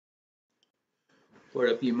What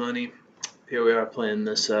up, you money? Here we are playing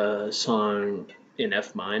this song in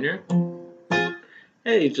F minor.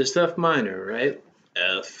 Hey, just F minor, right?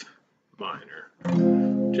 F minor.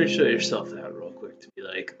 Just show yourself that real quick to be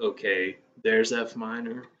like, okay, there's F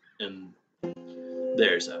minor and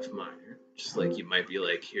there's F minor. Just like you might be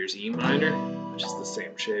like, here's E minor, which is the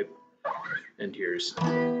same shape, and here's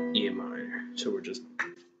E minor. So we're just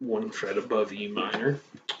one fret above E minor.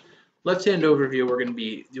 Left hand overview, we're going to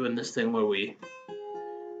be doing this thing where we,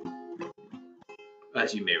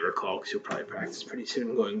 as you may recall, because you'll probably practice pretty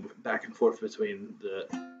soon, going back and forth between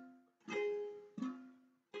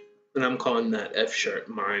and I'm calling that F sharp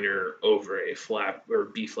minor over a flat, or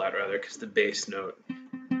B flat rather, because the bass note.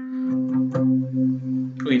 Oh,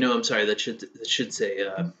 I'm sorry, that should say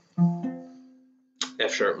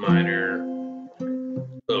F sharp minor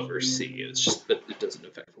over C. It's just that it doesn't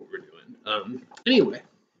affect what we're doing. Anyway,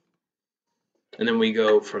 and then we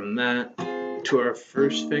go from that to our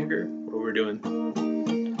first finger, where we're doing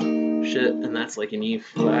shit, and that's like an E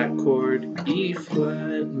flat chord, E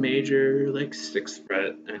flat major, like 6th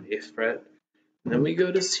fret and 8th fret. And then we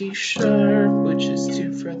go to C sharp, which is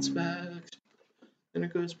 2 frets back, and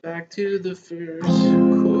it goes back to the first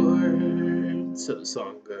chord. So the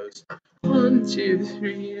song goes 1, 2,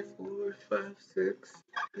 3, 4, 5, 6,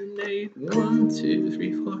 7, 8. 1, 2,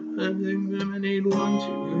 3, 4, 5, 6, 7, 8. 1, 2, 3, 4, 5,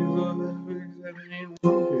 6, 7, 8. 1,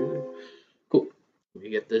 2. Cool. We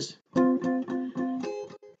get this.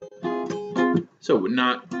 So we're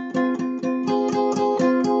not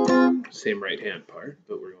same right hand part,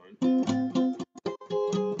 but we're going.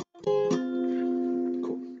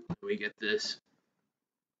 Cool. We get this.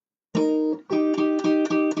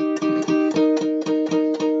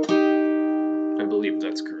 I believe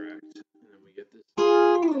that's correct. And then we get this.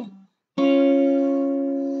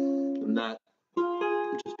 And that,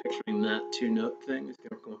 just picturing that 2-note thing is going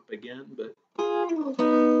to come up again, but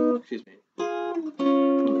excuse me.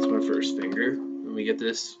 That's my first finger. And we get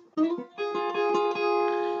this. So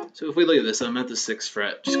if we look at this, I'm at the 6th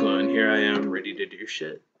fret, just going, here I am, ready to do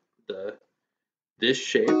shit. This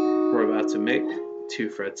shape we're about to make 2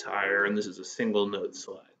 frets higher, and this is a single note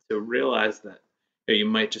slide. So realize that you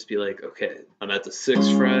might just be like, okay, I'm at the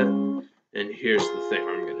 6th fret, and here's the thing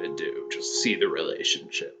I'm gonna do. Just see the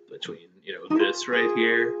relationship between, this right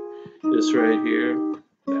here, this right here,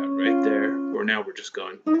 that right there. Or now we're just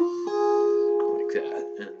going like that,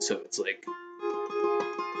 and so it's like,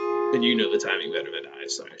 and you know the timing better than I,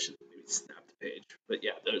 so I should maybe snap the page. But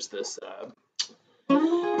yeah, there's this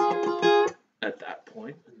at that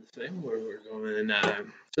point in the thing where we're going.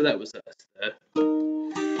 So that was us.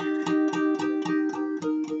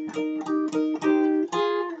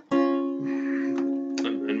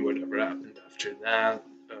 And then whatever happened after that,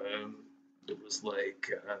 it was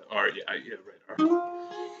like R. Yeah, right. R.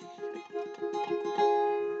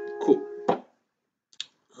 Cool.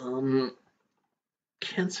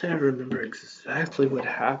 Can't say I remember exactly what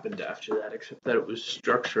happened after that, except that it was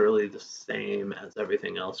structurally the same as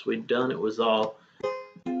everything else we'd done. It was all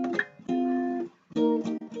and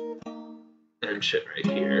shit right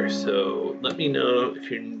here. So let me know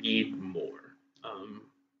if you need more.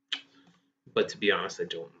 But to be honest, I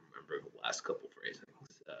don't remember the last couple phrasings,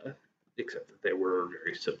 except that they were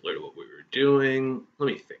very similar to what we were doing. Let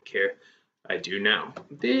me think here. I do now.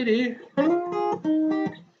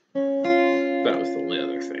 That was the only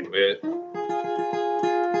other thing.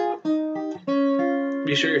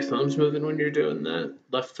 Be sure your thumb's moving when you're doing that.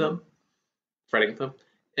 Left thumb, fretting thumb.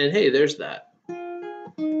 And hey, there's that.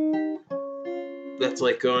 That's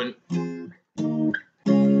like going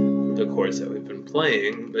the chords that we've been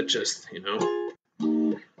playing, but just, there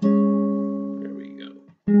we go.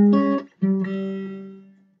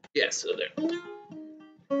 Yeah, so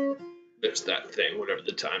there's that thing, whatever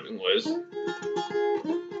the timing was.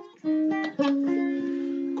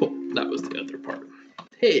 Cool, that was the other part.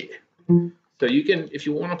 Hey, so you can, if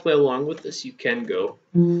you want to play along with this, you can go.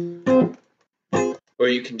 Or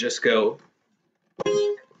you can just go.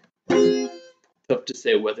 Tough to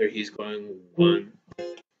say whether he's going 1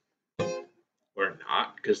 or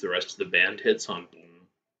not, because the rest of the band hits on boom.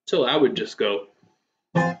 So I would just go.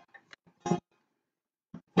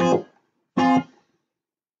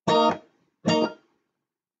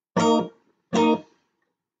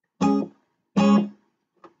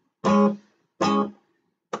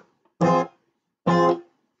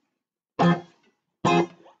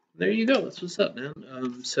 There you go. That's what's up, man.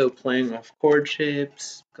 So playing off chord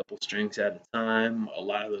shapes, a couple strings at a time. A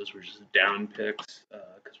lot of those were just down picks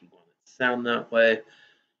because we wanted to sound that way.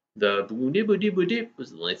 The boo dee boo dee boo dee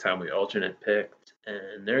was the only time we alternate picked.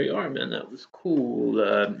 And there you are, man. That was cool.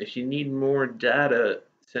 If you need more data,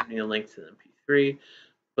 send me a link to the degree,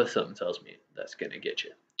 but something tells me that's going to get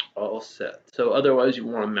you all set. So otherwise, you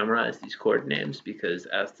want to memorize these chord names because,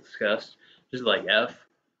 as discussed, just like F,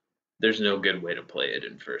 there's no good way to play it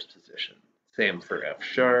in first position. Same for F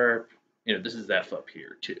sharp. This is F up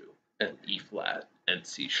here too, and E flat and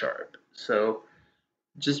C sharp. So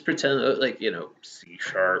just pretend like, C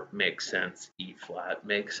sharp makes sense, E flat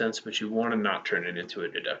makes sense, but you want to not turn it into a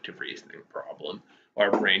deductive reasoning problem.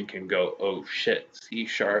 Our brain can go, oh shit, C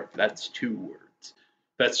sharp, that's 2 words.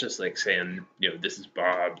 That's just like saying, this is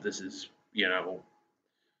Bob, this is,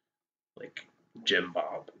 like Jim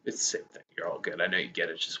Bob. It's the same thing. You're all good. I know you get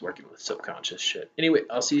it, just working with subconscious shit. Anyway,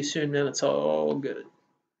 I'll see you soon, man. It's all good.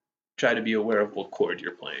 Try to be aware of what chord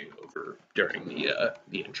you're playing over during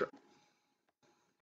the intro.